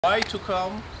Why to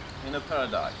come in a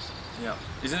paradise? Yeah.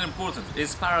 Is it important?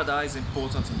 Is paradise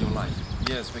important in your life?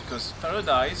 Yes, because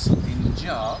paradise in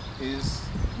Žďár is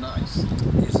nice.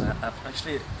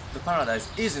 Actually, the paradise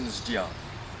is in Žďár,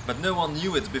 but no one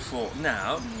knew it before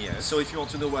now. Yes. So if you want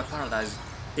to know where paradise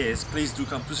is, please do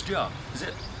come to Žďár. Is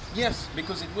it? Yes,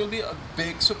 because it will be a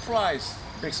big surprise.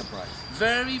 Big surprise.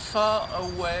 Very far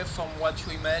away from what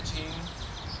you imagine.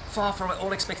 Far from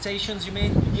all expectations, you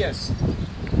mean? Yes.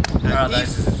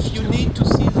 Paradise. And if you need to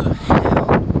see the hell,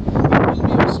 it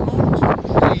will be a small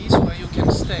place where you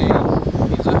can stay in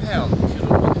the hell if you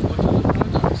don't want to go to the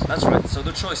paradise. That's right. So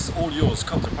the choice is all yours.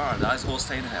 Come to paradise or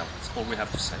stay in hell. That's all we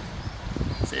have to say.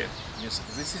 See you. Yes,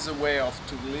 this is a way of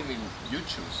to living you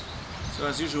choose. So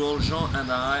as usual, Jean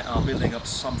and I are building up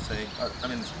something. I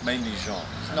mean, mainly Jean.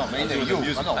 No, mainly you.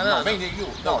 Mainly you.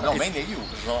 Mainly you.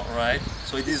 Jean, right?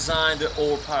 So he designed the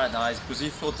whole paradise because he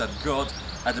thought that God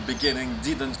at the beginning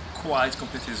didn't quite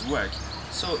complete his work.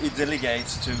 So he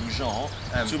delegates to Jean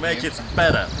to make it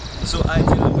better. So I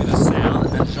deal with the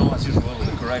sound and Jean as usual with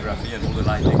the choreography and all the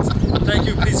lightings. Thank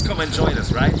you, please come and join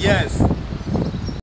us, right? Yes.